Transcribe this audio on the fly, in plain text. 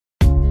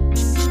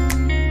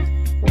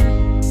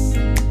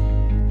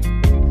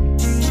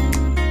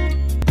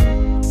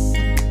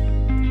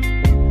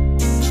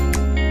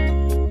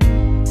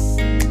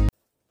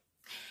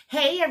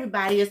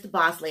everybody, it's the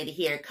Boss Lady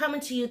here,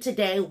 coming to you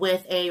today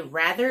with a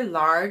rather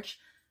large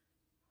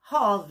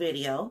haul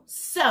video.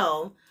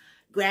 So,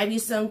 grab you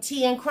some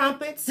tea and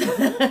crumpets,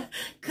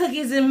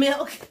 cookies and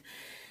milk,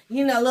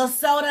 you know, a little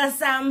soda or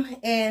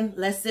something, and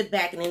let's sit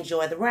back and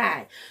enjoy the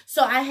ride.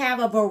 So, I have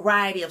a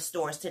variety of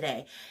stores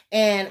today,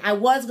 and I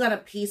was going to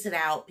piece it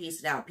out,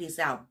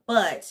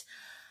 but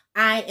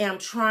I am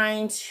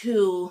trying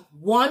to,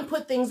 one,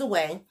 put things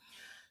away,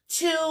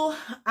 two,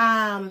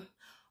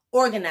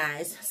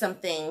 organize some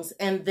things,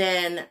 and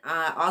then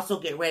also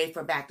get ready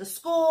for back to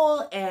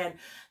school and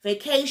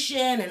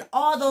vacation and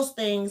all those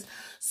things.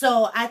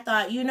 So I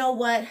thought, you know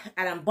what?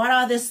 I done bought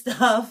all this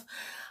stuff.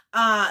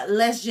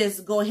 Let's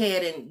just go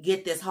ahead and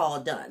get this haul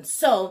done.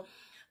 So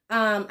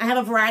I have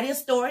a variety of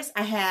stores.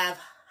 I have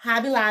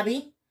Hobby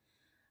Lobby,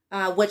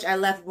 which I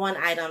left one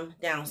item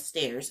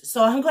downstairs.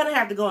 So I'm going to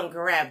have to go and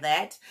grab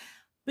that.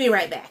 Be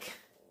right back.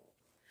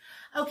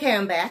 Okay,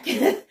 I'm back.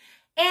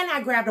 And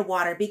I grabbed a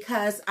water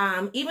because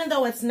even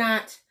though it's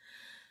not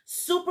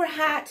super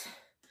hot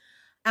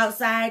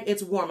outside,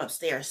 it's warm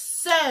upstairs.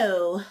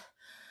 So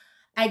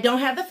I don't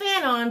have the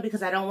fan on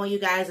because I don't want you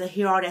guys to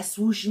hear all that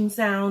swooshing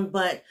sound.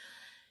 But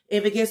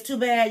if it gets too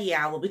bad,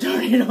 yeah, I will be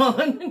turning it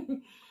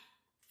on.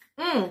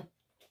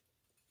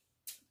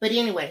 But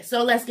anyway,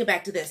 so let's get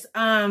back to this.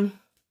 And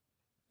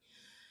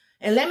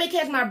let me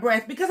catch my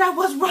breath because I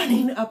was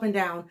running up and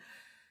down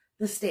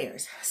the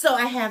stairs. So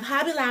I have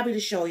Hobby Lobby to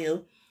show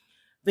you.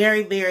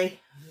 Very, very,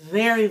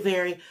 very,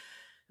 very,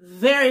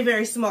 very,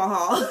 very small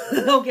haul.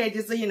 Okay,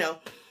 just so you know.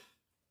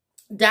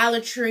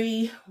 Dollar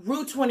Tree,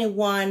 Route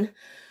 21,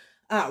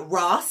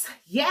 Ross.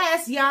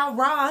 Yes, y'all,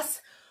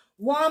 Ross.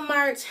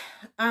 Walmart,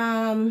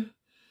 a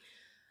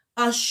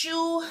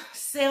shoe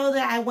sale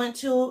that I went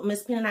to,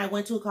 Miss Pina and I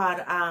went to, called,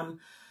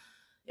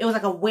 it was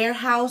like a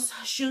warehouse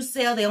shoe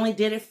sale. They only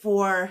did it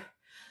for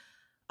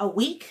a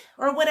week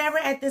or whatever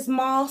at this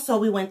mall. So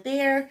we went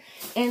there.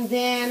 And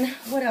then,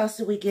 what else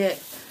did we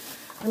get?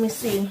 Let me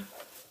see.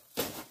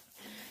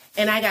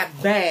 And I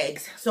got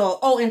bags. So,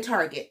 oh, in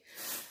Target.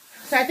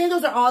 So I think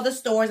those are all the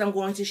stores I'm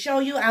going to show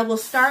you. I will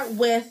start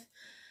with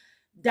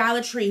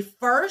Dollar Tree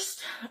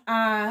first.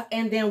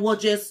 And then we'll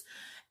just,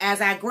 as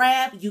I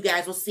grab, you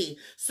guys will see.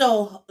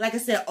 So, like I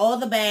said, all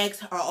the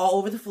bags are all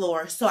over the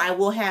floor. So I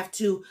will have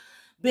to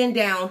bend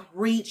down,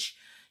 reach.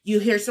 You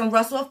hear some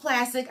rustle of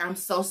plastic. I'm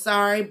so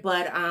sorry,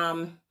 but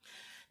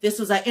this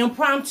was an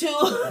impromptu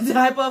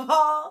type of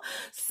haul.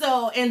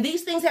 So, and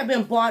these things have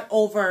been bought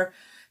over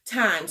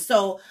time.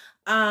 So,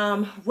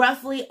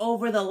 roughly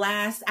over the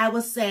last, I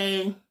would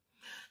say,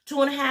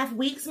 2.5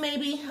 weeks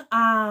maybe,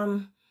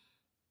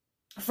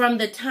 from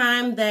the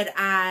time that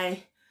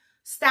I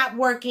stopped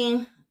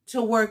working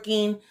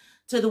to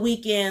the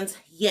weekends.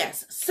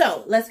 Yes.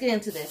 So, let's get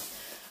into this.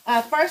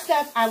 First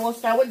up, I will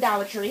start with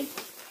Dollar Tree.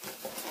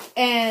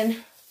 And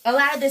a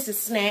lot of this is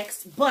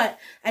snacks, but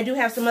I do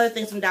have some other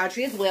things from Dollar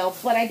Tree as well.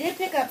 But I did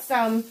pick up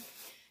some,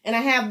 and I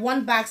have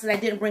one box that I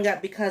didn't bring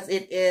up because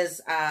it is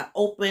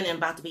open and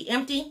about to be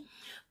empty.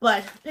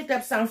 But picked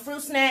up some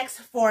fruit snacks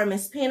for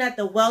Miss Peanut,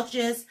 the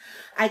Welch's.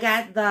 I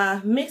got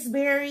the mixed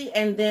berry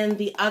and then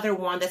the other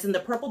one that's in the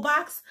purple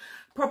box.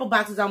 Purple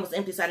box is almost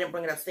empty, so I didn't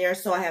bring it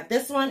upstairs. So I have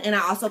this one, and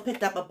I also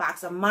picked up a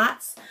box of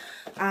Mott's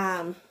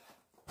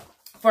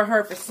for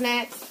her for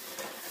snacks.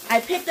 I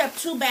picked up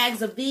 2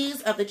 bags of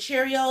these, of the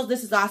Cheerios.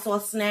 This is also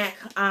a snack.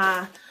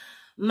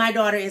 My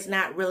daughter is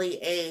not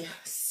really a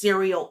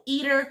cereal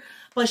eater,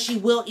 but she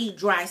will eat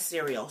dry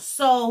cereal.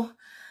 So,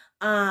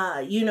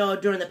 you know,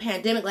 during the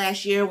pandemic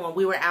last year when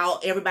we were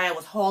out, everybody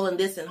was hauling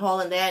this and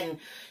hauling that and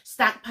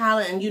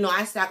stockpiling. And, you know,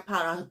 I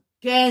stockpiled a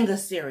gang of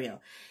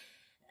cereal.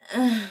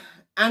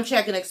 I'm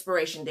checking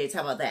expiration dates.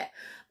 How about that?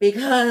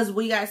 Because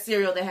we got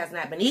cereal that has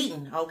not been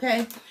eaten,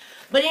 okay?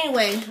 But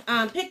anyway,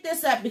 pick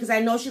this up because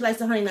I know she likes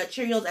the Honey Nut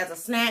Cheerios as a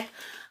snack.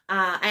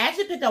 I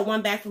actually picked up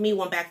 1 bag for me,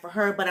 1 bag for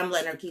her, but I'm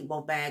letting her keep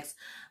both bags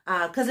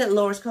because it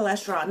lowers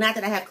cholesterol. Not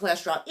that I have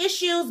cholesterol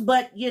issues,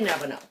 but you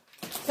never know.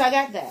 So I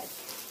got that.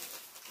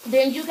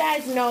 Then you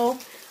guys know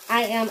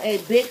I am a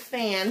big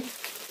fan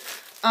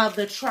of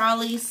the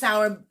Trolley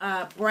Sour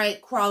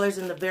Bright Crawlers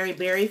in the Very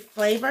Berry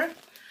flavor.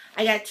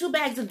 I got 2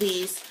 bags of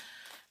these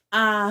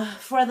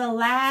for the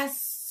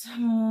last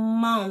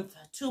month,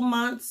 2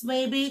 months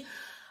maybe.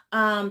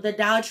 The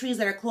Dollar Trees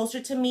that are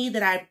closer to me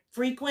that I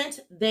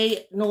frequent,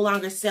 they no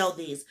longer sell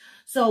these.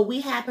 So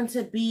we happen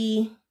to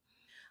be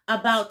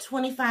about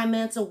 25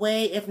 minutes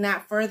away, if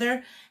not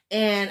further.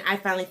 And I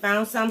finally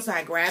found some, so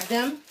I grabbed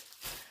them.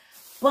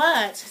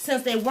 But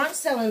since they weren't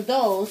selling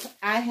those,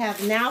 I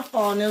have now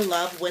fallen in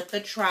love with the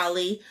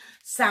Trolley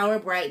Sour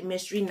Bright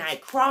Mystery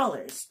Night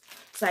Crawlers.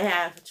 So I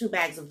have 2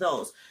 bags of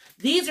those.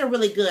 These are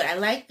really good. I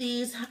like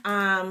these.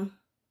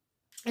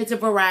 It's a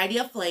variety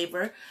of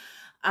flavor.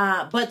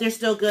 But they're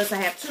still good, so I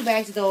have 2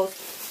 bags of those.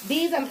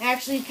 These I'm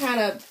actually kind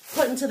of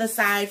putting to the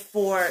side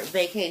for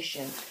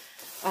vacation.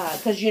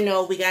 Because, you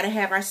know, we got to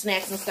have our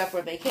snacks and stuff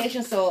for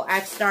vacation. So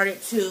I've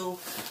started to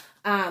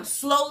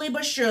slowly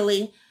but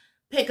surely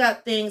pick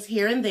up things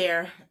here and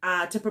there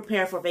to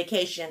prepare for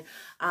vacation.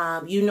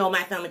 You know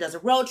my family does a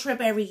road trip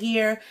every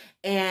year,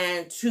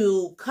 and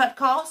to cut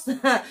costs,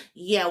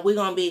 yeah, we're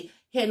going to be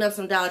hitting up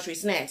some Dollar Tree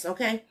snacks,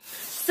 okay?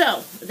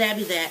 So, that'd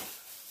be that.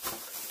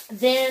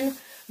 Then,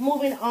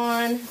 moving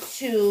on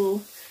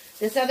to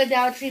this other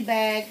Dollar Tree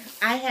bag.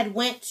 I had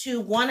went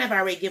to, one I've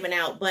already given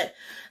out, but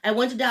I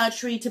went to Dollar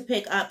Tree to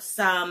pick up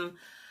some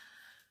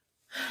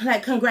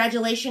like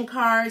congratulation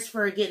cards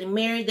for getting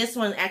married. This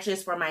one actually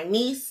is for my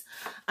niece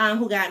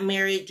who got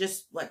married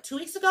just, what, 2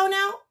 weeks ago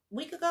now?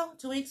 Week ago?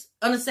 2 weeks?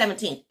 On the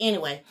 17th.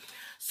 Anyway,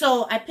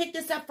 so I picked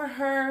this up for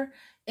her,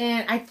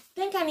 and I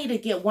think I need to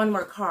get one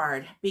more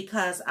card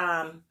because,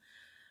 y'all,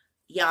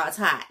 it's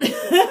hot.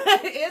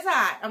 It's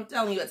hot. I'm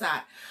telling you, it's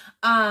hot.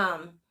 I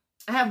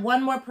have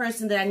one more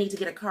person that I need to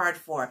get a card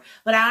for,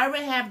 but I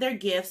already have their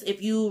gifts.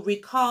 If you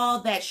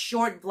recall that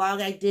short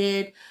vlog I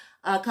did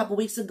a couple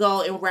weeks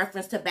ago in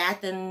reference to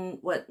Bed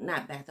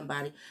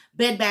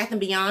Bath &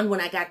 Beyond,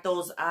 when I got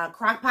those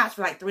crock pots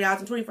for like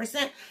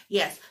 $3.20.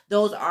 Yes,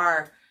 those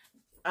are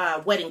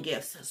wedding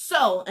gifts.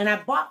 So, and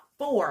I bought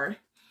 4.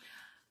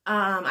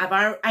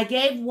 I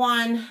gave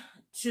one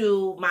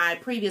to my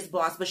previous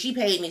boss, but she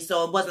paid me,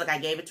 so it wasn't like I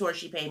gave it to her.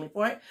 She paid me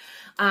for it.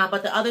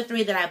 But the other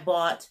 3 that I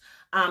bought,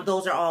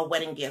 those are all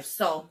wedding gifts.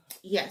 So,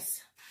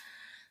 yes.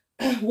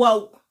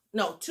 Well,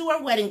 no, 2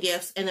 are wedding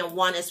gifts, and then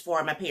 1 is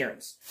for my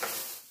parents.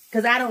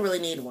 Because I don't really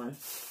need one.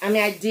 I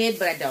mean, I did,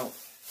 but I don't.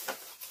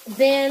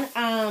 Then,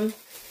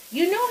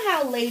 you know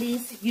how,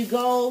 ladies, you're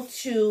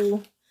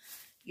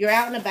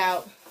out and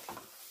about,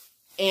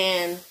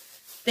 and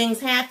things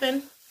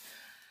happen.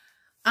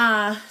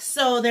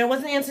 So there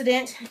was an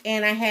incident,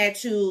 and I had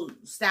to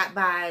stop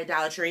by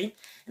Dollar Tree,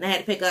 and I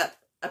had to pick up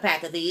a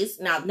pack of these.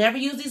 Now, I've never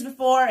used these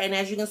before, and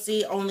as you can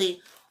see, only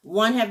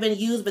 1 have been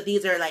used, but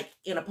these are like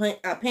in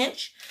a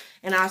pinch.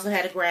 And I also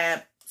had to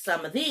grab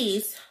some of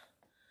these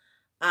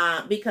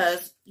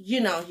because, you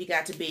know, you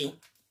got to be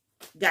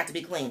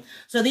clean.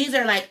 So these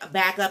are like a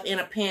backup in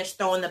a pinch,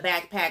 throw in the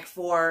backpack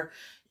for,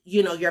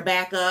 you know, your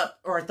backup,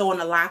 or throw in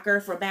the locker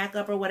for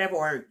backup or whatever,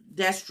 or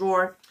desk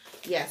drawer.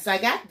 Yeah, so I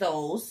got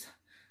those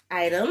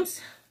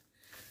items.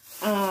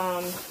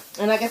 And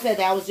like I said,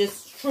 that was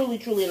just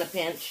truly in a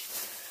pinch.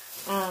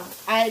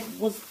 I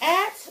was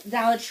at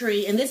Dollar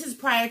Tree, and this is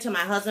prior to my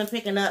husband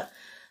picking up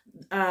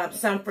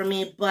some for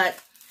me, but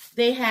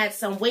they had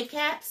some wig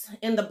caps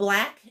in the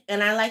black,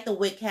 and I like the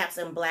wig caps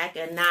in black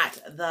and not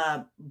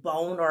the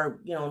bone or,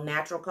 you know,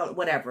 natural color,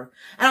 whatever.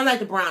 I don't like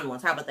the brown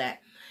ones. How about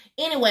that?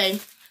 Anyway,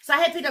 so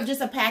I had picked up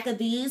just a pack of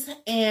these,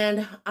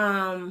 and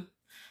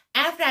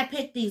after I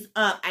picked these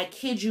up, I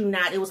kid you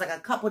not, it was like a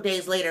couple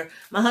days later,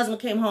 my husband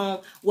came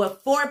home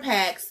with 4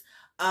 packs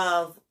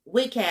of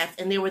wig caps,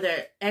 and they were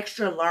the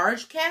extra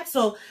large caps.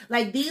 So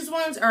like these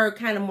ones are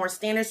kind of more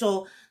standard,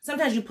 so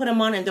sometimes you put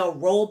them on and they'll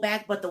roll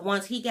back, but the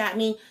ones he got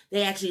me,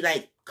 they actually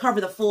like cover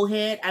the full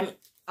head. I mean,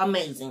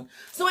 amazing.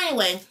 So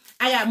anyway,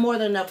 I got more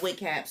than enough wig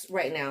caps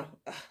right now.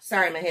 Ugh,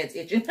 sorry, my head's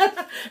itching.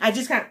 I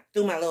just kind of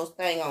threw my little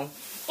thing on.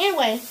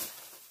 Anyway,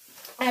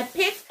 I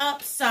picked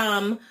up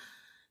some,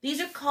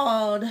 these are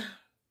called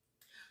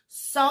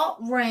Salt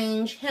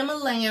Range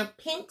Himalayan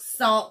Pink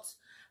Salt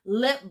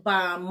Lip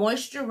Balm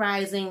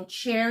Moisturizing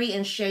Cherry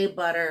and Shea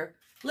Butter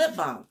Lip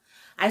Balm.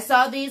 I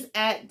saw these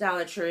at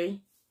Dollar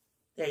Tree.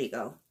 There you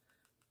go.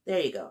 There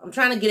you go. I'm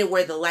trying to get it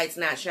where the light's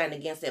not shining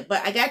against it.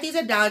 But I got these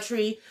at Dollar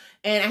Tree,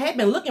 and I had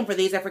been looking for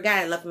these. I forgot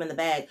I left them in the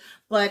bag.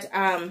 But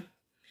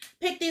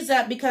picked these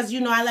up because,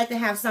 you know, I like to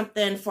have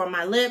something for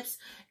my lips.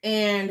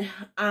 And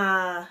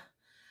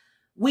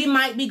we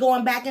might be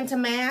going back into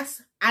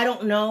masks. I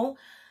don't know.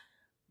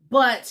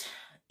 But,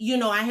 you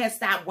know, I had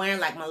stopped wearing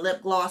like my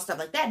lip gloss, stuff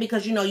like that,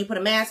 because, you know, you put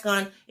a mask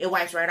on, it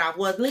wipes right off.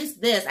 Well, at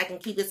least this, I can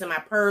keep this in my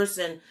purse,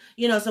 and,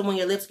 you know, so when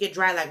your lips get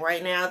dry, like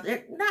right now,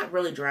 they're not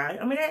really dry.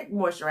 I mean, they're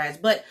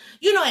moisturized, but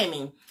you know what I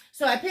mean.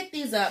 So I picked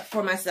these up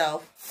for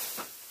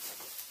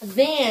myself.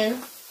 Then,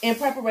 in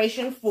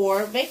preparation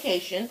for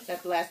vacation,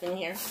 that's the last thing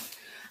here,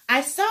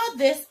 I saw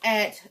this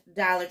at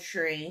Dollar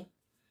Tree.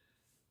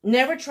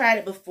 Never tried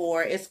it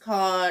before. It's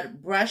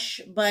called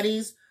Brush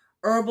Buddies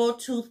Herbal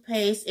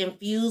Toothpaste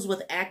infused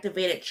with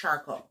activated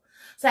charcoal.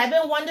 So I've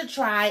been wanting to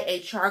try a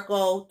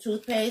charcoal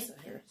toothpaste.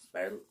 Here's a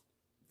better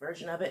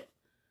version of it.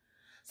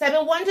 So I've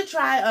been wanting to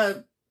try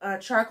a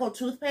charcoal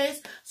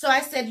toothpaste. So I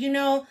said, you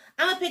know,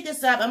 I'm going to pick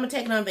this up. I'm going to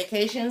take it on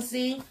vacation and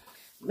see.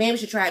 Maybe I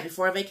should try it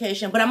before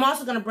vacation. But I'm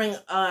also going to bring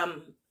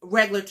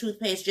regular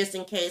toothpaste just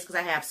in case, because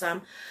I have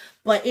some.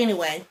 But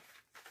anyway,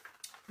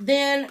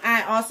 then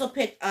I also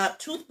picked up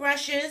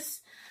toothbrushes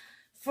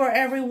for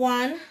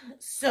everyone.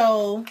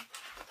 So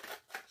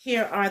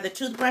here are the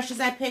toothbrushes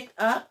I picked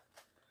up.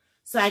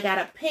 So I got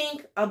a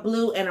pink, a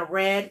blue, and a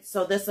red.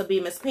 So this will be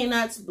Miss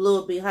Peanut's, blue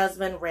will be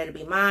husband, red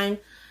will be mine.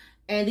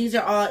 And these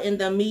are all in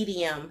the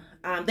medium.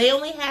 They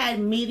only had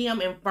medium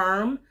and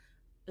firm.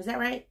 Is that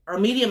right? Or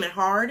medium and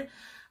hard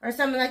or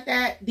something like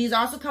that. These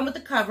also come with the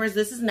covers.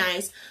 This is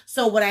nice.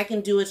 So what I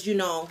can do is, you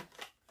know,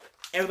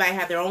 everybody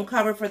have their own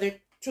cover for their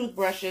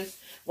toothbrushes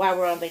while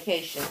we're on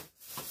vacation.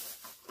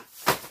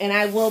 And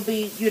I will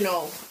be, you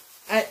know,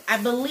 I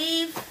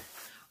believe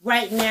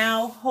right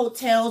now,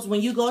 hotels,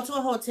 when you go to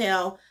a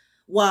hotel,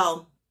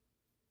 well,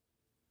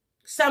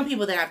 some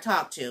people that I've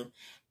talked to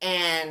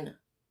and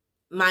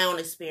my own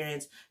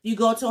experience, you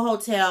go to a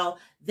hotel,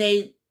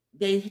 they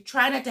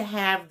try not to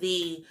have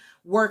the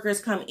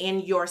workers come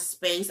in your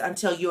space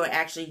until you're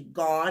actually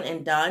gone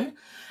and done.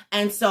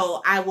 And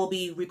so I will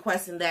be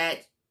requesting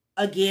that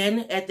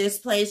again at this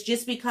place,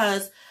 just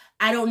because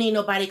I don't need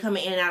nobody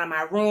coming in and out of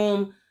my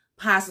room,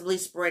 possibly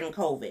spreading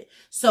COVID.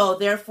 So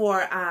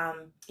therefore,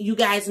 you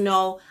guys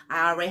know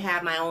I already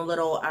have my own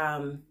little,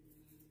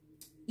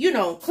 you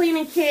know,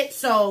 cleaning kit.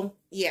 So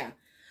yeah.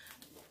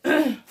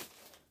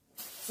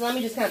 So let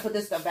me just kind of put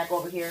this stuff back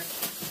over here.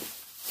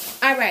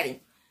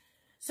 Alrighty.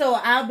 So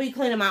I'll be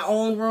cleaning my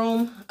own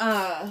room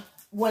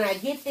when I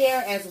get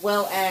there, as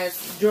well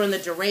as during the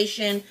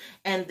duration.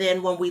 And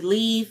then when we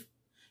leave,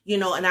 you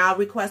know, and I'll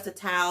request the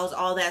towels,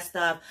 all that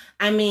stuff.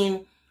 I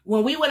mean,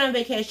 when we went on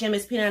vacation,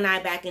 Miss Peanut and I,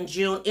 back in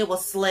June, it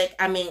was slick.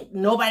 I mean,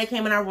 nobody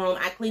came in our room.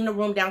 I cleaned the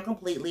room down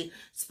completely,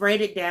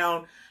 sprayed it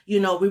down. You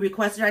know, we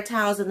requested our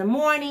towels in the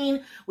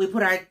morning. We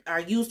put our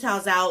used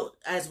towels out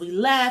as we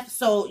left.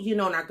 So, you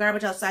know, and our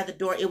garbage outside the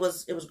door. It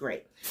was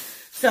great.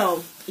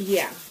 So,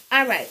 yeah.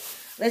 All right.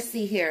 Let's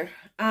see here.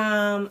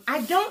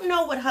 I don't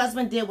know what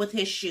husband did with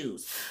his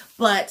shoes.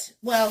 But,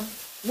 well,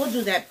 we'll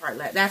do that part.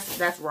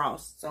 That's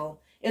Ross. So,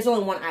 it's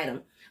only one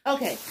item.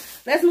 Okay.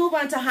 Let's move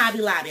on to Hobby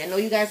Lobby. I know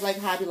you guys like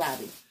Hobby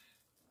Lobby.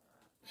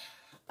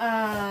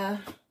 I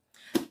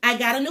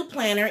got a new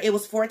planner. It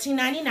was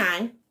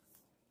 $14.99.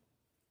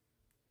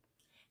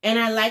 And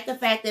I like the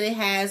fact that it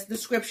has the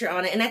scripture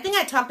on it. And I think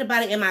I talked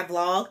about it in my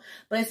vlog.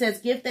 But it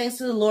says, give thanks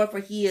to the Lord, for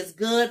he is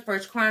good. 1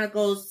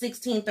 Chronicles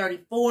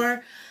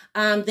 16:34.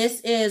 This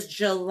is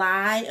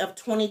July of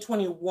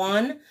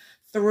 2021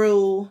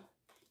 through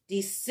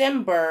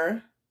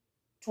December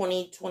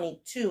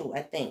 2022,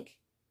 I think.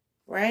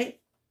 Right?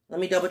 Let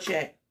me double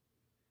check.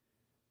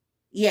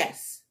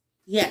 Yes.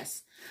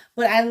 Yes.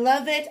 But I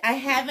love it. I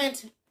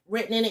haven't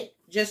written in it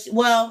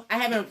I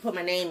haven't put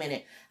my name in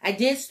it. I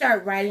did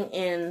start writing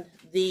in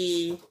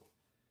the,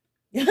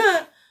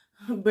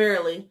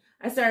 barely.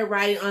 I started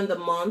writing on the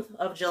month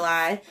of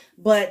July,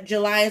 but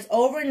July is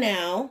over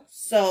now.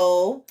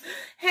 So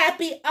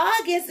happy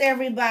August,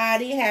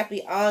 everybody.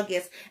 Happy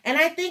August. And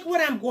I think what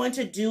I'm going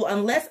to do,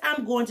 unless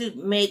I'm going to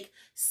make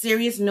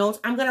serious notes,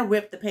 I'm going to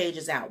rip the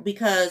pages out,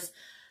 because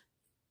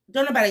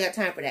don't nobody got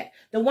time for that.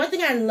 The one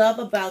thing I love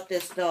about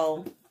this,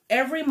 though,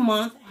 every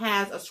month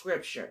has a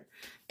scripture.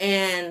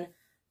 And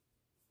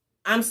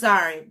I'm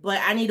sorry, but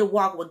I need to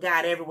walk with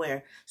God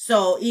everywhere.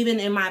 So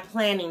even in my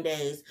planning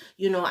days,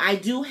 you know, I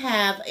do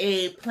have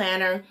a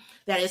planner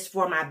that is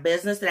for my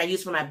business, that I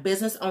use for my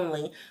business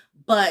only.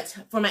 But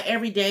for my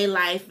everyday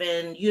life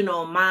and, you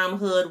know,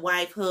 momhood,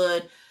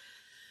 wifehood,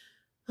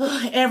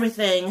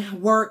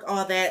 everything, work,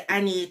 all that,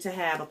 I need to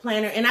have a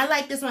planner. And I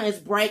like this one. It's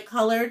bright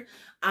colored.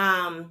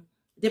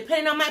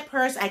 Depending on my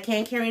purse, I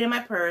can carry it in my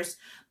purse,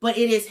 but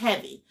it is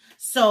heavy.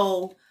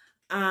 So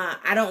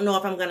I don't know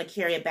if I'm going to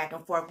carry it back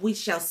and forth. We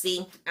shall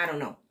see. I don't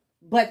know.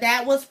 But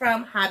that was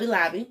from Hobby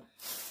Lobby.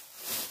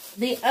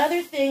 The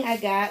other thing I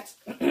got,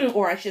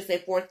 or I should say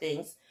 4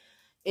 things,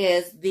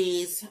 is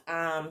these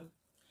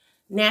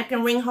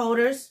napkin ring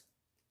holders.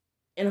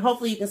 And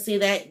hopefully you can see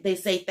that. They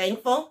say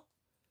thankful.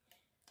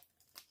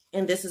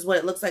 And this is what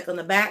it looks like on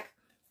the back.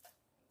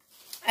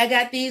 I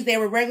got these. They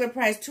were regular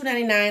price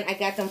 $2.99. I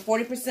got them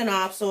 40%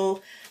 off.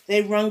 So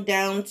they rung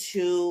down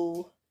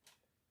to,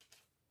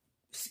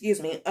 excuse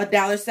me,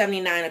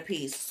 $1.79 a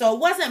piece. So it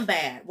wasn't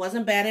bad.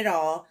 Wasn't bad at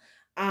all.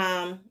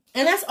 And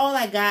that's all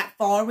I got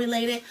fall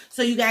related.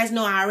 So you guys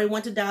know I already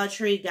went to Dollar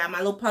Tree, got my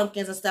little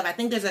pumpkins and stuff. I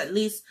think there's at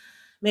least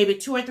maybe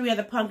 2 or 3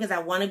 other pumpkins I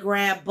want to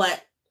grab,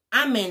 but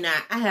I may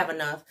not. I have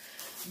enough.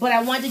 But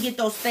I wanted to get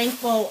those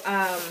thankful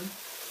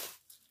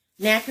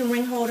napkin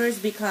ring holders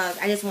because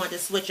I just wanted to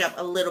switch up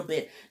a little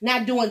bit.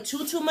 Not doing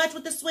too much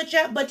with the switch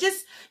up, but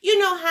just, you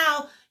know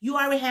how you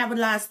already have a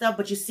lot of stuff,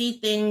 but you see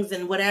things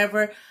and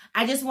whatever.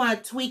 I just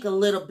want to tweak a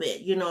little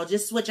bit, you know,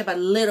 just switch up a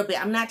little bit.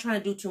 I'm not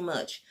trying to do too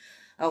much,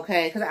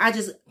 okay?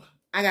 Because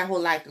I got a whole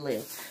life to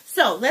live.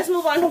 So let's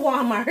move on to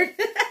Walmart.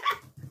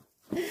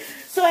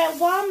 So at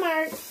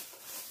Walmart,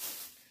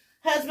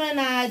 husband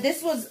and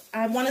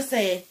I want to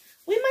say,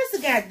 we must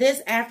have got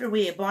this after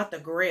we had bought the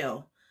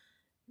grill.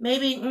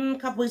 Maybe a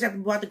couple weeks after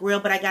we bought the grill,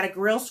 but I got a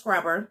grill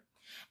scrubber.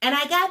 And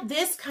I got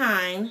this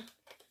kind. I'm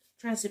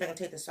trying to see if I can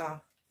take this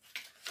off.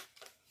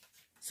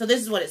 So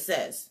this is what it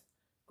says.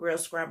 Grill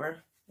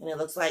scrubber. And it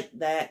looks like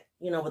that,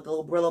 you know, with the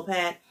little Brillo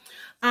pad.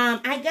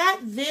 I got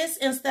this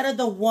instead of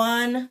the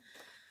one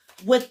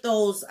with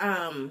those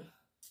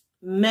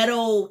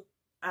metal,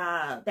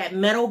 that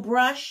metal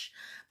brush.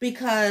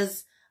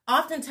 Because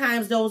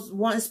oftentimes those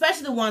ones,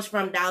 especially the ones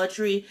from Dollar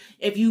Tree,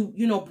 if you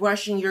know,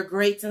 brushing your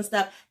grates and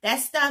stuff, that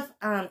stuff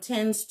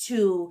tends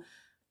to,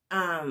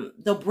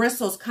 the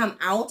bristles come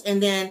out.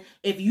 And then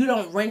if you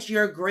don't rinse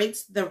your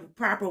grates the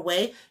proper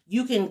way,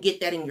 you can get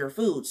that in your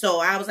food.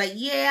 So I was like,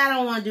 yeah, I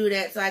don't want to do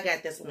that. So I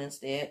got this one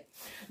instead.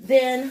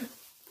 Then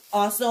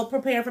also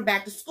prepare for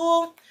back to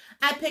school.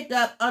 I picked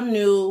up a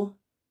new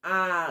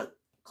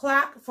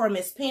clock for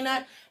Miss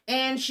Peanut,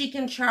 and she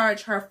can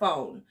charge her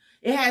phone.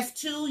 It has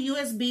 2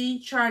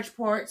 USB charge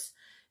ports.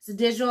 It's a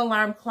digital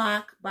alarm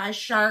clock by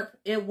Sharp.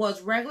 It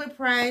was regular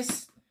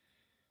price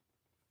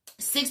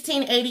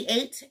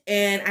 $16.88,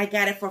 and I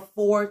got it for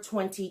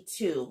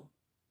 $4.22.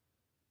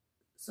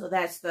 So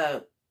that's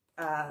the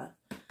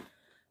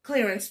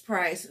clearance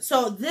price.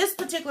 So this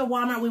particular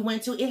Walmart we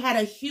went to, it had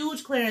a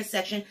huge clearance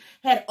section,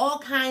 had all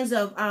kinds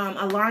of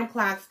alarm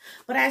clocks.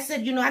 But I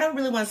said, you know, I don't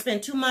really want to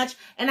spend too much.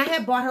 And I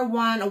had bought her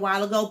one a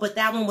while ago, but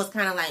that one was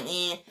kind of like,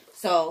 eh.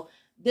 So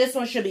this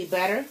one should be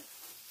better.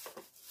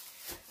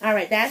 All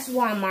right, that's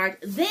Walmart.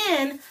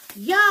 Then,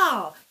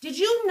 y'all, did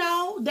you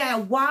know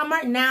that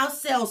Walmart now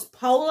sells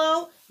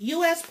polo?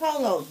 U.S.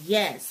 polo,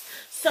 yes.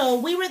 So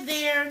we were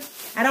there.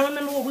 I don't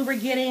remember what we were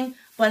getting,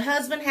 but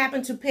husband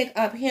happened to pick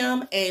up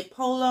him a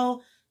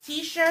polo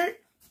t-shirt.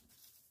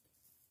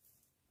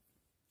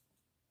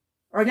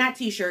 Or not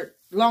t-shirt,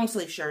 long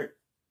sleeve shirt.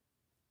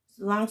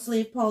 Long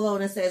sleeve polo,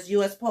 and it says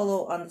U.S.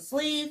 polo on the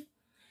sleeve.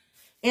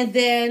 And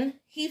then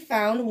he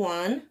found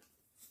one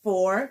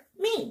for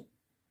me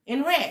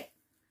in red.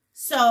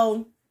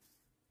 So,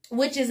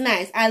 which is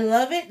nice. I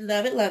love it,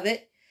 love it, love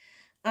it.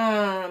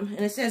 And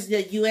it says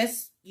the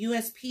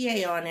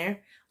USPA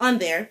on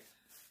there.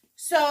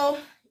 So,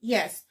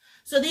 yes.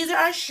 So these are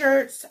our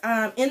shirts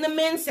in the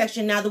men's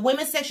section. Now, the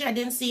women's section, I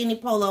didn't see any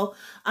polo.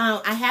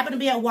 I happened to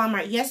be at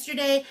Walmart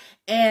yesterday,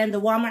 and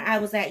the Walmart I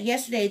was at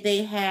yesterday,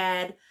 they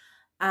had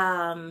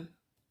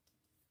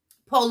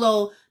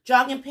polo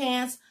jogging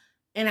pants,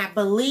 and I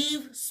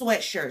believe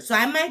sweatshirt. So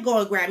I might go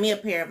and grab me a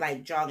pair of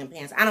like jogging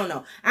pants. I don't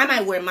know. I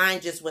might wear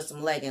mine just with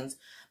some leggings.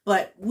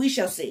 But we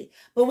shall see.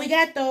 But we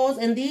got those.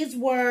 And these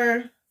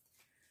were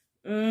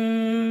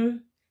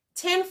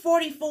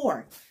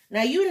 $10.44.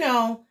 Now, you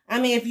know, I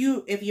mean,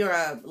 if you're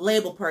a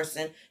label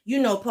person, you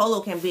know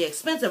polo can be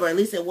expensive. Or at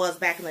least it was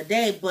back in the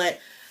day. But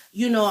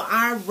you know,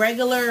 our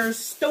regular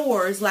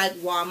stores like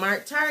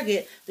Walmart,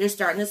 Target, they're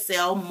starting to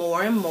sell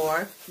more and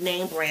more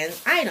name brand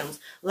items.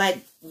 Like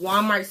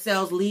Walmart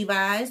sells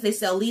Levi's. They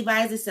sell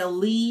Levi's. They sell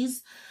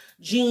Lee's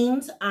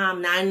jeans.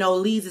 Now I know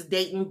Lee's is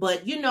dating,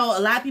 but you know, a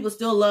lot of people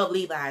still love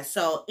Levi's.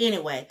 So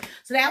anyway,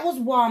 so that was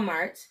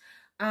Walmart.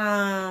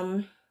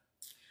 I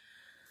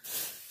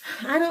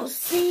don't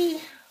see.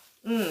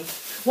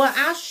 Well,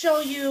 I'll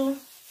show you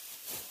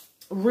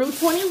Rue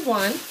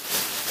 21.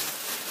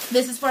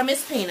 This is for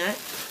Miss Peanut.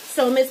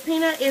 So Miss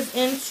Peanut is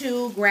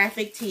into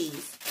graphic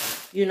tees.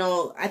 You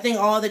know, I think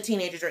all the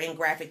teenagers are in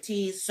graphic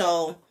tees.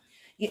 So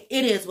it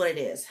is what it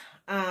is.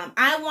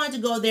 I wanted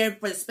to go there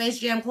for the Space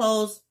Jam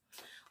clothes.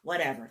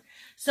 Whatever.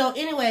 So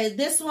anyway,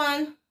 this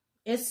one,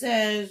 it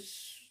says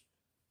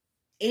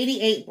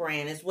 88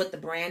 brand is what the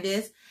brand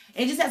is.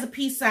 And it just has a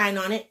peace sign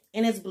on it.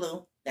 And it's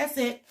blue. That's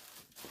it.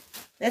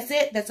 That's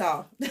it. That's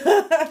all.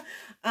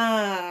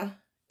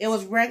 It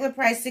was regular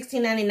price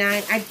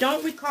 $16.99. I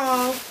don't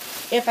recall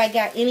if I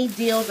got any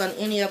deals on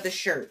any of the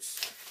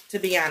shirts, to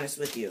be honest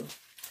with you.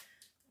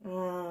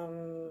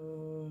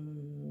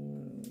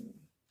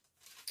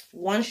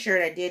 One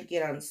shirt I did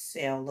get on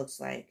sale, looks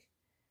like.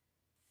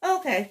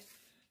 Okay.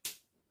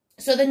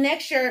 So the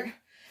next shirt,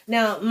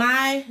 now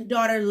my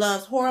daughter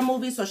loves horror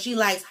movies, so she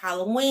likes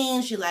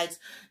Halloween, she likes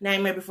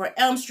Nightmare Before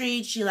Elm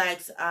Street, she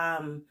likes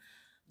the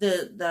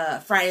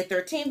Friday the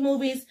 13th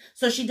movies.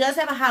 So she does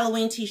have a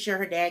Halloween t-shirt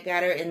her dad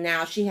got her, and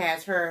now she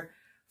has her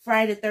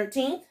Friday the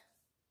 13th.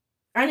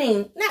 I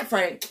mean, not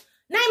Friday.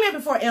 Nightmare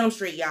Before Elm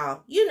Street,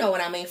 y'all. You know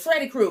what I mean.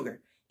 Freddy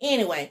Krueger.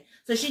 Anyway,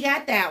 so she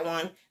got that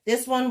one.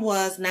 This one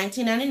was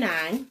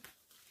 $19.99.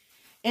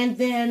 And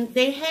then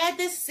they had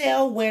this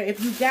sale where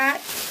if you got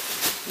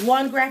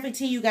one graphic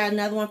tee, you got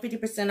another one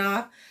 50%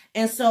 off.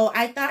 And so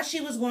I thought she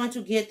was going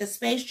to get the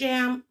Space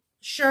Jam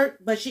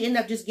shirt, but she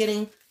ended up just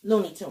getting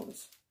Looney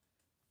Tunes,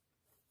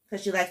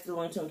 because she likes the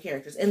Looney Tunes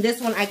characters. And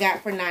this one I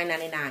got for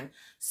 $9.99.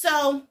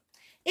 So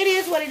it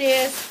is what it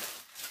is.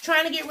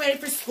 Trying to get ready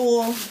for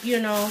school. You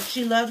know,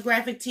 she loves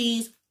graphic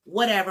tees.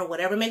 Whatever.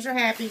 Whatever makes her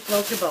happy.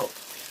 Float your boat.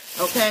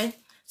 Okay?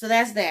 So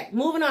that's that.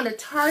 Moving on to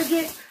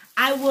Target.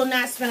 I will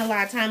not spend a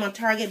lot of time on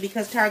Target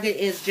because Target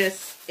is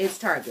just, it's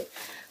Target.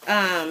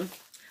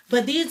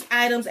 But these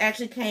items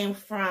actually came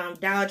from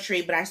Dollar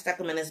Tree, but I stuck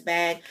them in this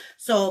bag.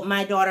 So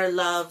my daughter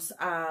loves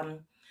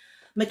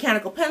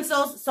mechanical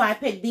pencils. So I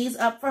picked these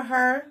up for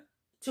her.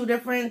 2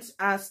 different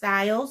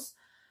styles.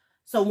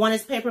 So one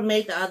is Paper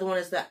Mate. The other one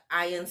is the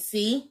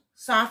INC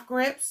soft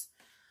grips.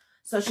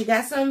 So she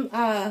got some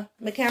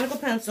mechanical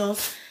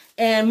pencils.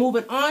 And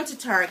moving on to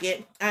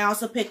Target, I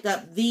also picked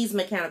up these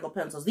mechanical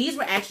pencils. These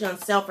were actually on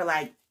sale for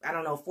like, I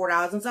don't know,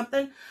 $4 and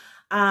something.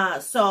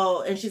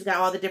 And she's got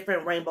all the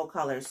different rainbow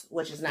colors,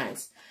 which is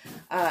nice.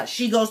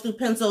 She goes through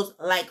pencils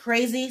like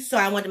crazy, so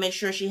I wanted to make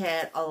sure she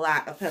had a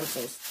lot of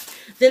pencils.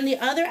 Then the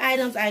other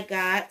items I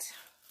got,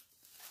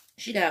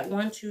 she got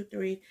 1, 2,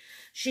 3.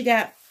 She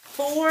got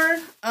 4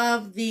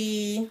 of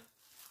the,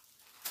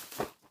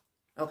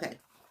 okay.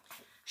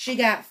 She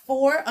got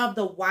 4 of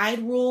the wide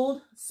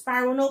ruled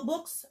spiral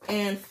notebooks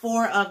and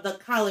 4 of the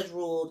college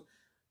ruled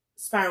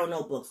spiral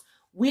notebooks.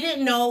 we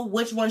didn't know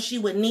which one she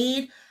would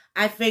need.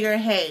 I figured,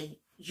 hey,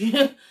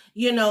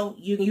 you know,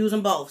 you can use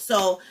them both.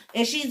 So,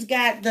 and she's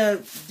got the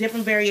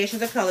different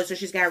variations of colors. So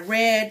she's got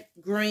red,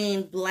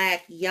 green,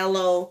 black,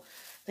 yellow.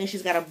 Then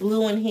she's got a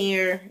blue in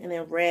here, and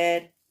then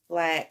red,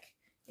 black,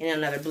 and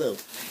another blue.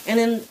 And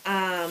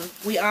then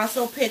we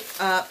also picked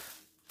up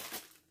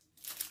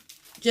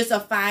just a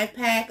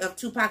 5-pack of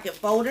 2-pocket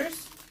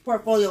folders,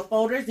 portfolio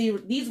folders.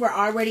 These were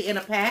already in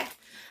a pack.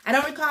 I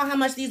don't recall how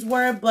much these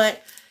were,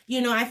 but,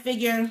 you know, I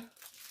figure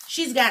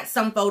she's got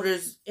some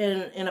folders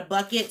in a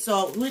bucket,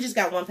 so we just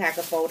got 1 pack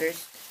of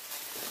folders.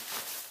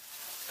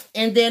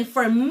 And then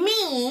for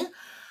me,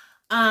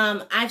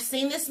 I've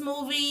seen this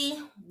movie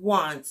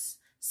once,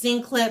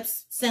 seen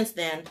clips since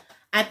then.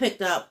 I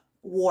picked up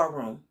War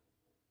Room.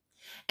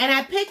 And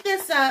I picked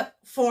this up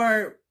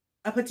for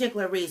a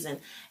particular reason.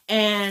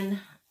 And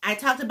I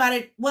talked about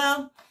it,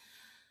 well,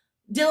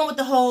 dealing with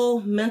the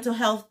whole mental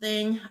health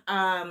thing.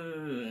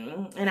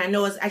 And I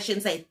know I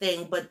shouldn't say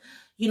thing, but,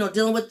 you know,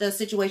 dealing with the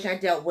situation I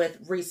dealt with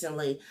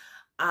recently.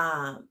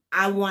 I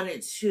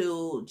wanted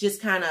to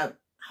just kind of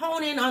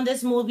hone in on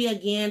this movie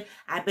again.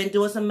 I've been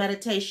doing some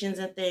meditations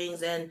and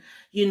things, and,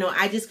 you know,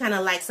 I just kind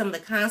of like some of the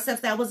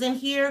concepts that was in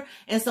here.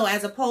 And so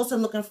as opposed to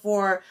looking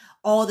for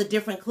all the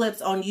different clips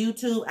on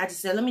YouTube, I just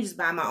said, let me just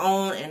buy my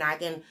own, and I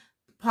can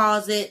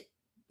pause it,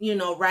 you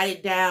know, write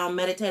it down,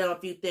 meditate on a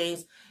few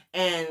things,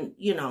 and,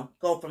 you know,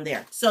 go from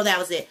there. So that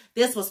was it.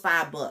 This was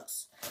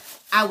 $5.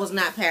 I was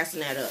not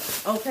passing that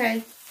up.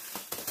 Okay.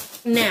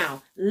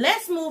 Now,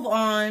 let's move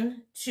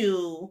on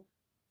to,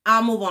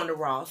 I'll move on to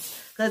Ross,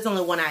 because it's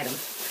only one item.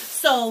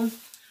 So,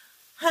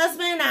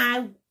 husband and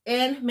I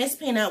and Miss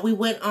Peanut, we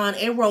went on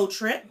a road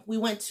trip. We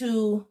went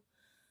to,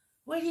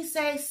 what did he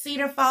say?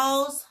 Cedar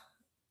Falls,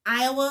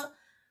 Iowa.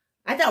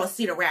 I thought it was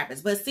Cedar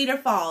Rapids, but Cedar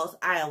Falls,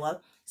 Iowa.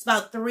 It's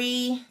about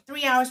 3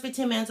 hours,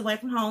 15 minutes away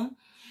from home.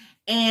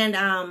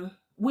 And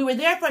we were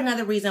there for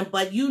another reason,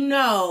 but you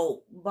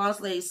know,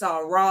 boss lady saw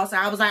Ross.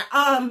 I was like,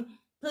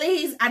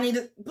 please, I need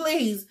to,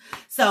 please.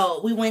 So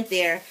we went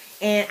there,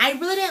 and I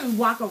really didn't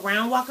walk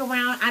around.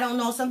 I don't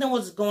know, something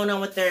was going on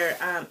with their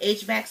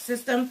HVAC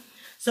system,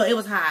 so it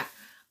was hot.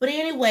 But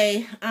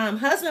anyway,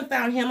 husband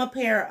found him a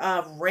pair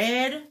of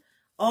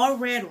all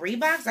red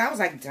Reeboks. I was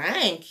like,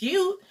 dang,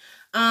 cute.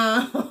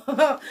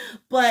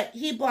 But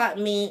he bought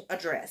me a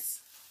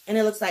dress, and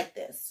it looks like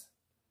this.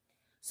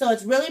 So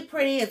it's really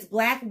pretty. It's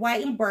black,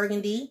 white, and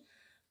burgundy.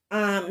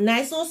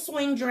 Nice little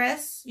swing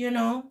dress, you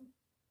know.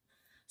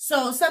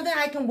 So something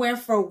I can wear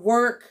for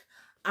work.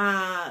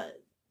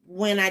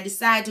 When I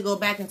decide to go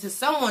back into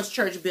someone's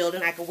church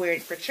building, I can wear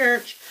it for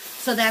church.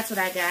 So that's what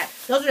I got.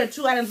 Those are the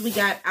 2 items we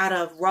got out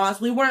of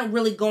Ross. We weren't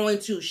really going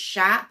to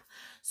shop.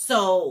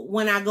 So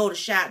when I go to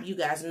shop, you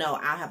guys know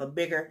I'll have a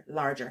bigger,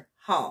 larger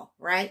haul,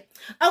 right?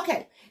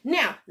 Okay.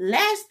 Now,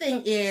 last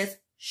thing is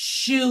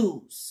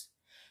shoes.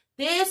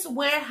 This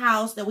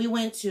warehouse that we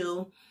went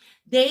to,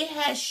 they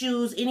had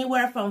shoes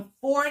anywhere from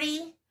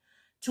 40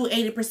 to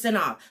 80%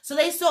 off. So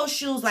they sold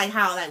shoes like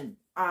how, like,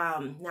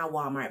 not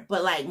Walmart,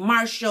 but like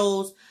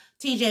Marshalls,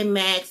 TJ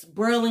Maxx,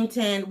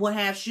 Burlington would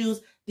have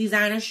shoes,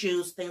 designer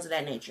shoes, things of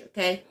that nature,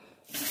 okay?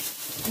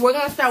 We're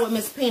going to start with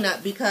Miss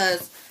Peanut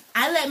because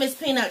I let Miss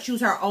Peanut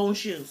choose her own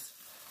shoes.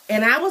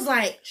 And I was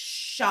like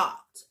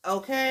shocked,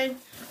 okay?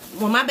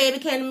 When my baby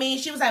came to me,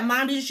 she was like,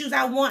 Mom, these are shoes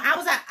I want. I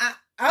was like,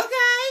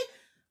 okay.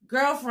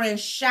 Girlfriend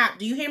shopped.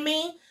 Do you hear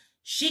me?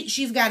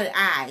 She's got an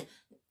eye.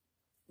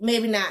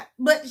 Maybe not.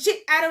 But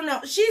I don't know.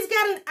 She's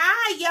got an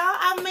eye, y'all.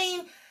 I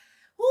mean,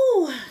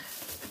 whoo.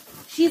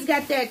 She's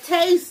got that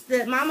taste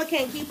that mama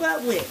can't keep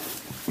up with.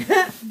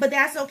 But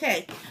that's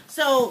okay.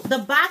 So the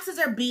boxes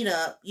are beat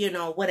up, you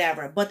know,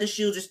 whatever. But the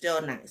shoes are still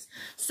nice.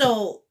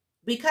 So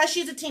because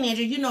she's a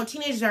teenager, you know,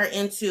 teenagers are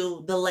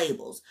into the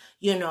labels,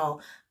 you know.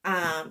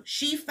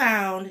 She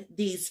found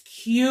these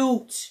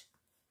cute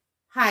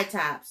high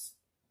tops.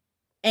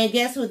 And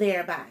guess who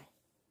they're by?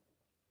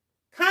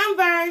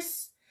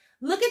 Converse.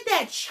 Look at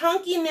that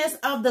chunkiness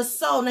of the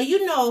sole. Now,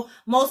 you know,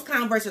 most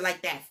Converse are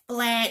like that,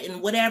 flat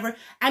and whatever.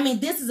 I mean,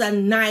 this is a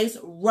nice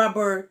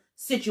rubber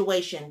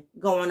situation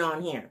going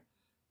on here.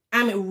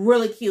 I mean,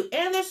 really cute.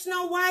 And they're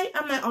Snow White.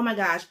 I'm like, oh my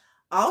gosh,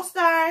 all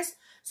stars.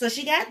 So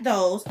she got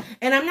those.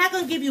 And I'm not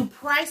going to give you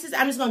prices.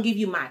 I'm just going to give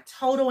you my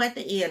total at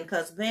the end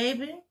because,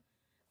 baby,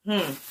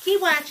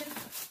 keep watching.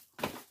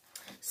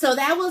 So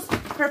that was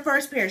her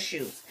first pair of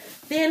shoes.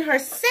 Then her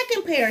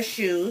second pair of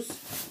shoes,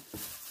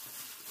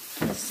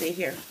 let's see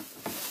here.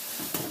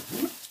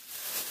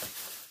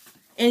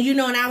 And you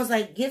know, and I was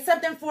like, get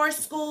something for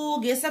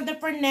school, get something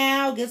for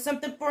now, get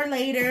something for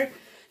later.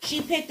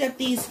 She picked up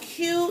these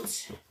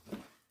cute,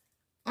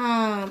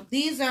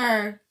 these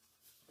are,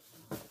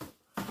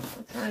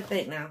 I'm trying to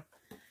think now.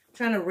 I'm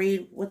trying to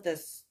read what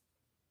this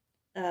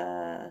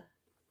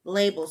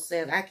label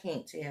says. I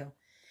can't tell.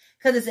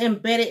 Because it's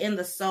embedded in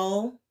the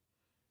sole.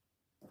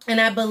 And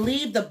I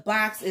believe the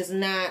box is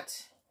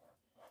not,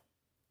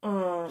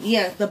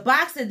 yeah, the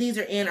box that these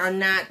are in are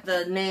not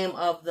the name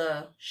of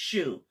the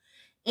shoe.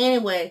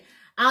 Anyway,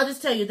 I'll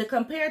just tell you, the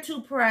compare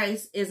to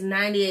price is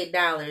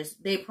 $98.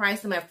 They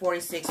priced them at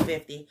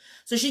 $46.50.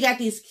 So she got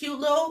these cute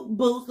little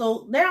boots.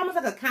 So they're almost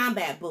like a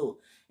combat boot.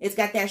 It's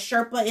got that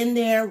Sherpa in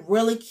there,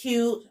 really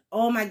cute.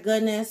 Oh my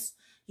goodness.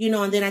 You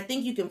know, and then I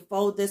think you can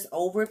fold this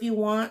over if you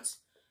want.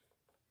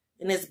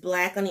 And it's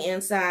black on the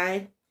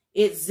inside.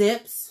 It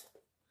zips.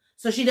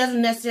 So she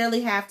doesn't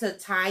necessarily have to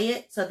tie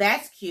it. So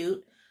that's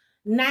cute.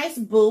 Nice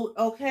boot,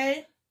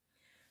 okay?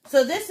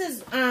 So this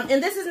is,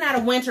 and this is not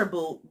a winter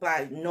boot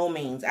by no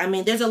means. I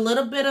mean, there's a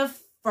little bit of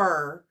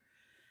fur.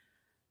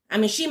 I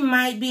mean, she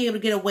might be able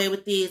to get away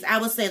with these. I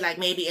would say like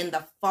maybe in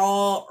the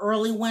fall,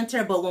 early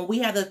winter. But when we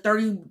have the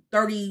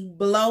 30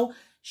 below,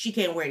 she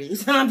can't wear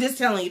these. I'm just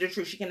telling you the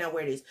truth. She cannot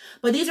wear these.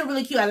 But these are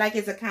really cute. I like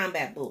it's a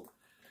combat boot.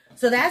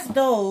 So that's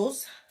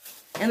those.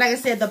 And like I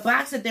said, the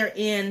box that they're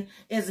in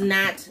is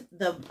not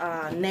the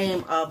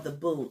name of the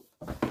boot.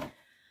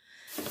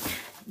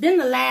 Then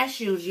the last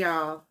shoes,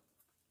 y'all.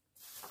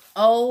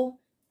 OMG.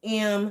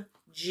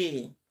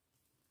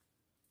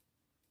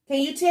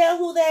 Can you tell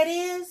who that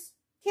is?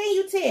 Can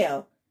you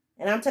tell?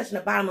 And I'm touching the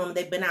bottom of them.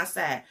 They've been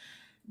outside.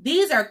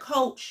 These are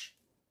Coach.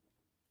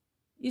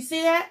 You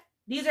see that?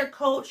 These are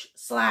Coach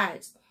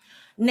slides.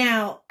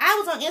 Now,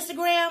 I was on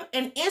Instagram,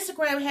 and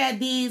Instagram had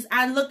these.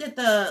 I looked at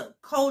the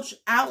Coach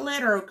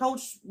outlet or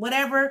Coach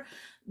whatever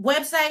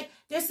website.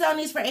 They're selling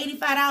these for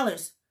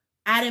 $85.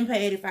 I didn't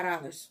pay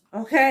 $85.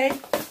 Okay?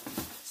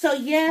 So,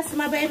 yes,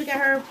 my baby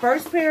got her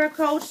first pair of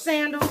Coach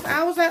sandals.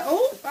 I was like,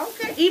 oh,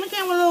 okay. Even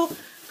came with a little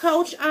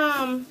Coach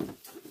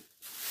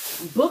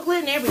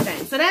booklet and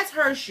everything. So, that's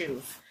her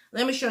shoes.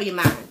 Let me show you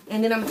mine.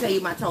 And then I'm going to tell you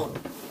my total.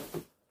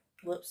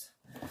 Whoops.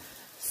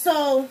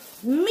 So,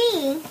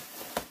 me,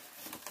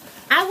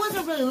 I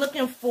wasn't really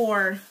looking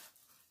for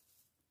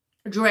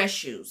dress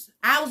shoes.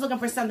 I was looking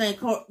for something,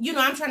 you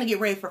know, I'm trying to get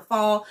ready for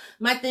fall.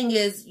 My thing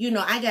is, you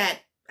know, I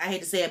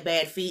hate to say it,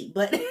 bad feet,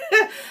 but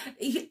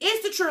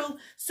it's the truth.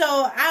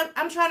 So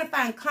I'm trying to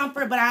find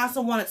comfort, but I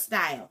also wanted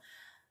style.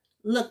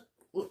 Look,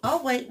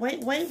 oh, wait.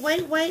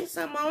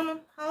 Something on them.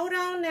 Hold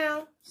on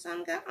now.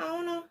 Something got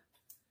on them.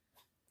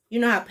 You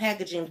know how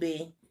packaging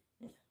be.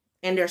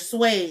 And they're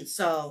suede,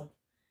 so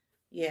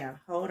yeah,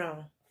 hold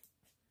on.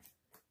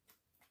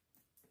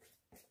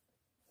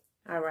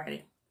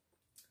 Alrighty.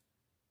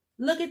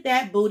 Look at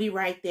that booty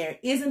right there.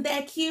 Isn't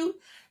that cute?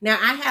 Now,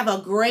 I have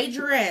a gray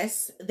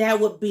dress that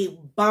would be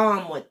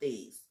bomb with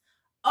these.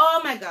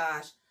 Oh, my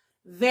gosh.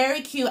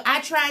 Very cute.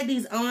 I tried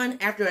these on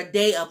after a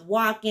day of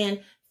walking,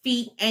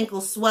 feet,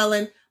 ankles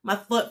swelling. My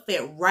foot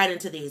fit right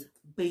into these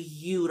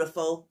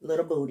beautiful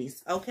little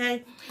booties,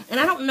 okay? And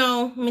I don't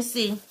know. Let me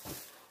see.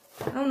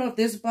 I don't know if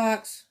this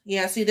box.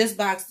 Yeah, see, this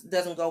box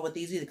doesn't go with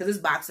these either because this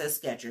box says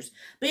Skechers.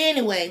 But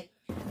anyway,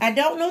 I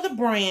don't know the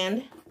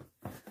brand,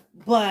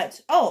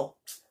 but, oh,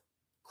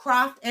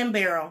 Croft and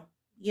Barrel.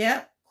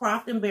 Yep,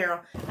 Croft and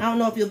Barrel. I don't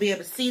know if you'll be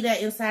able to see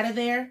that inside of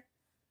there.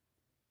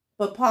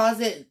 But pause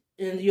it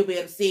and you'll be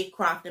able to see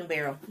Croft and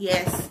Barrel.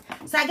 Yes.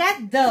 So I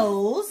got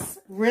those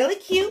really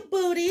cute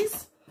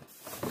booties.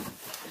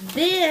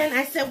 Then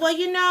I said, well,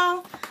 you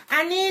know,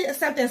 I need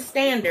something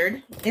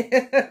standard.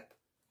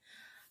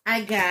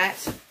 I got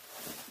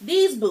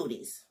these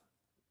booties.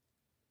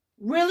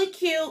 Really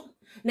cute.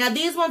 Now,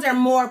 these ones are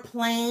more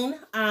plain.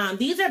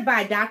 These are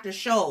by Dr.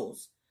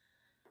 Scholl's.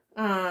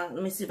 Let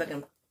me see if I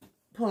can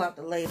pull out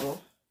the label.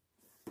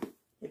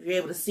 If you're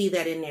able to see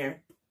that in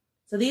there.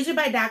 So these are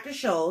by Dr.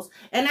 Scholl's.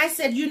 And I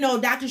said, you know,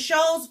 Dr.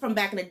 Scholl's from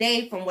back in the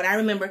day, from what I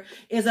remember,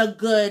 is a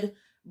good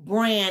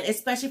brand,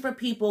 especially for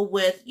people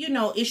with, you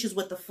know, issues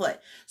with the foot.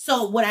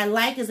 So what I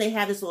like is they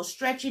have this little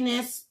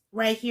stretchiness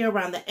right here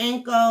around the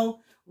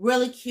ankle.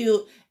 Really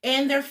cute.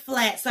 And they're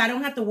flat, so I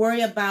don't have to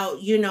worry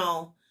about, you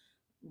know,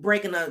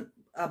 breaking a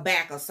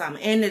back or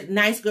something. And a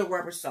nice, good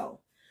rubber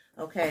sole.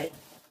 Okay.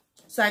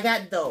 So I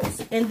got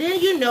those. And then,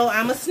 you know,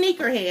 I'm a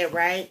sneakerhead,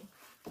 right?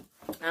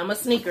 I'm a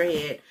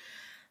sneakerhead.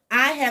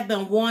 I have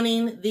been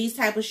wanting these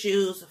type of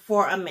shoes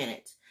for a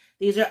minute.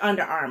 These are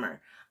Under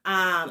Armour.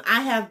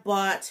 I have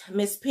bought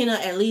Miss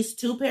Peanut at least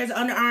 2 pairs of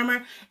Under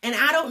Armour. And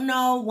I don't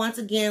know, once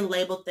again,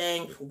 label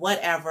thing,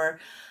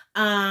 whatever.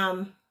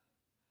 But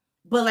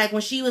like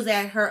when she was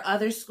at her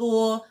other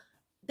school,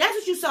 that's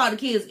what you saw the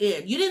kids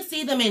in. You didn't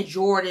see them in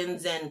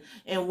Jordans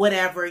and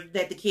whatever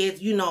that the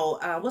kids, you know,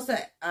 what's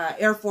that,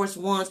 Air Force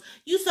Ones.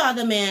 You saw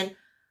them in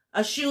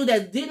a shoe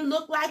that didn't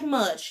look like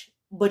much,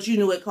 but you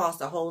knew it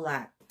cost a whole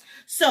lot.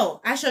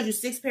 So I showed you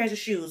 6 pairs of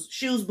shoes,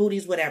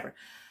 booties, whatever.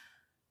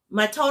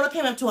 My total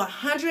came up to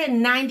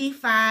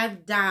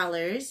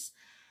 $195.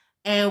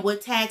 And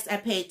with tax, I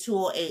paid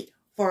 $208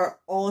 for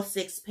all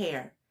 6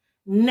 pair.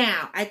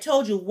 Now, I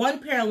told you 1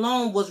 pair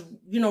alone was,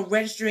 you know,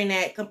 registering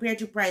at compared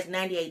to price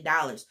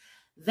 $98.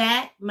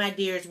 That, my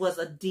dears, was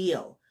a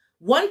deal.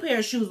 1 pair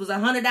of shoes was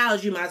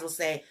 $100, you might as well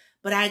say.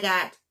 But I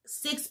got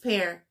 6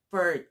 pair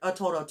for a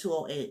total of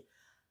 $208.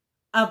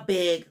 A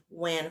big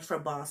win for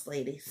Boss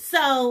Lady.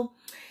 So,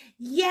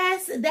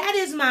 yes, that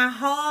is my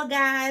haul,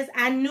 guys.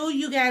 I knew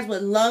you guys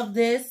would love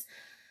this.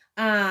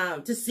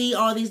 To see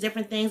all these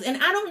different things.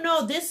 And I don't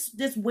know,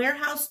 this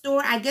warehouse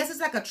store, I guess it's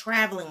like a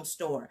traveling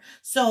store.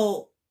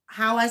 So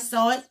how I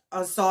saw it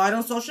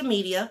on social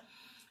media.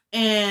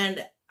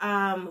 And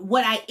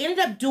what I ended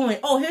up doing,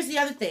 oh, here's the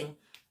other thing.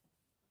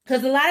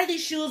 Because a lot of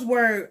these shoes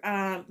were,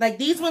 like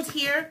these ones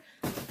here,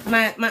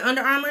 my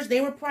Under Armours,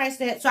 they were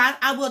priced at, so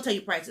I will tell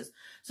you prices.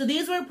 So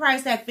these were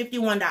priced at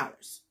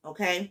 $51,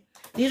 okay?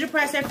 These are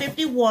priced at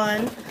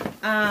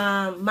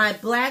 $51. My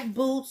black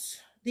boots,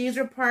 these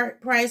are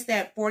priced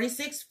at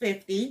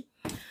 $46.50.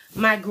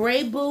 My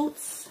gray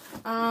boots,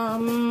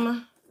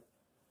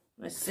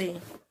 let's see.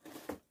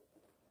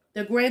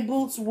 The gray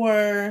boots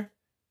were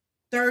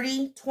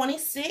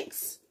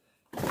 $30.26.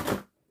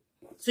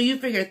 So you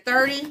figure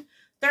 30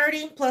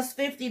 plus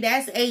 50,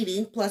 that's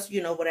 80 plus,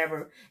 you know,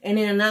 whatever. And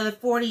then another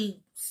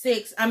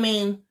 46. I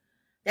mean,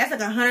 that's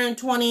like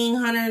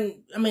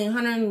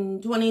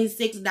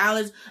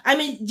 $126. I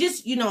mean,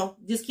 just, you know,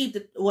 just keep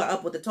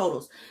up with the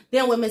totals.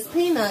 Then with Miss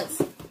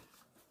Peanuts,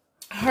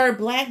 her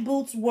black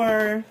boots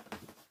were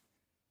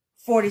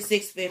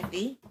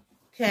 $46.50.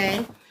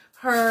 Okay.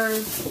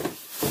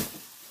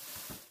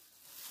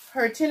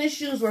 Her tennis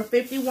shoes were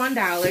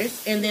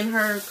 $51. And then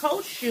her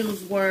Coach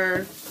shoes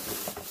were,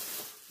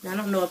 I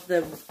don't know if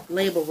the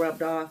label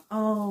rubbed off.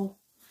 Oh,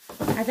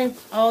 I think,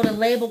 the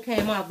label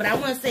came off. But I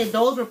want to say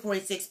those were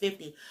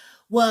 $46.50.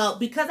 Well,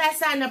 because I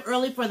signed up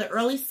early for the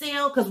early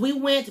sale, because we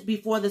went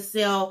before the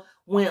sale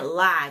went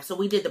live. So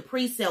we did the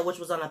pre-sale, which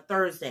was on a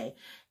Thursday.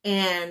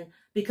 And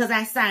because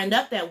I signed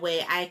up that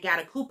way, I got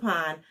a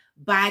coupon,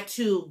 buy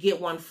two,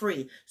 get one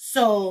free.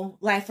 So,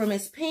 like for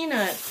Miss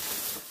Peanut,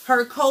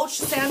 her Coach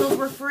sandals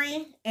were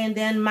free. And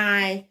then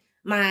my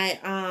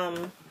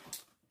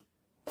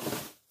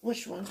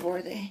which ones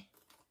were they?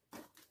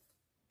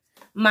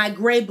 My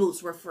gray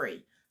boots were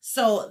free.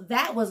 So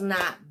that was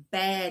not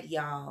bad,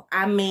 y'all.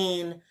 I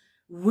mean,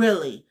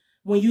 really,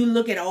 when you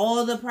look at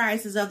all the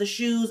prices of the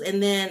shoes,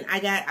 and then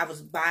I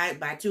was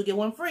buy two, get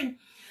one free.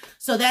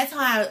 So that's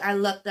how I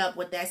lucked up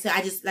with that. So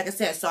I just, like I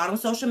said, saw it on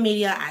social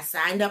media. I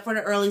signed up for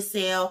the early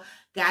sale,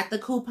 got the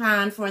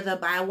coupon for the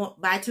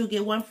buy two,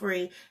 get one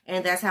free.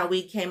 And that's how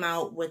we came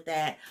out with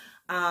that.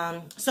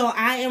 So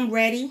I am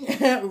ready,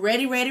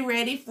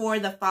 ready for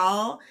the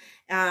fall.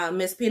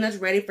 Miss Peanut's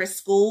ready for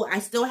school. I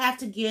still have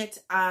to get,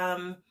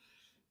 I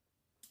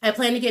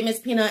plan to get Miss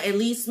Peanut at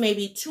least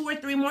maybe 2 or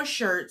 3 more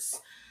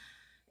shirts.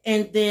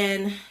 And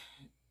then,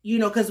 you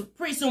know, because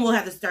pretty soon we'll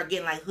have to start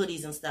getting like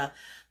hoodies and stuff.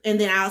 And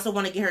then I also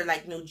want to get her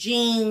like new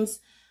jeans,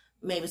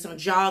 maybe some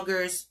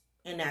joggers,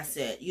 and that's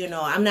it. You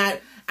know, I'm not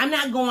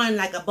going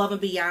like above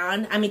and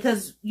beyond. I mean,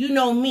 because you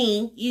know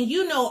me,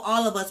 you know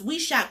all of us, we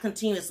shop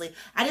continuously.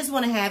 I just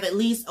want to have at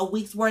least a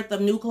week's worth of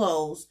new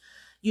clothes,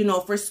 you know,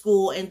 for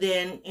school, and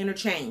then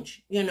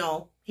interchange. You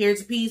know,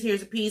 here's a piece,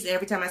 here's a piece.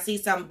 Every time I see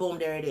something, boom,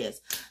 there it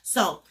is.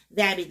 So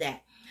that'd be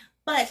that.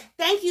 But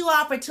thank you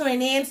all for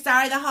tuning in.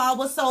 Sorry the haul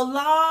was so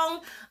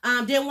long.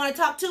 Didn't want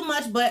to talk too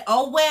much, but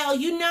oh well,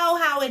 you know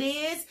how it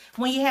is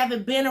when you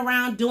haven't been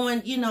around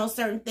doing, you know,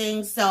 certain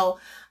things. So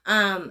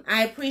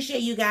I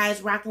appreciate you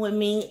guys rocking with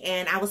me,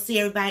 and I will see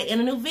everybody in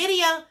a new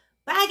video.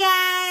 Bye,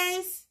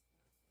 guys.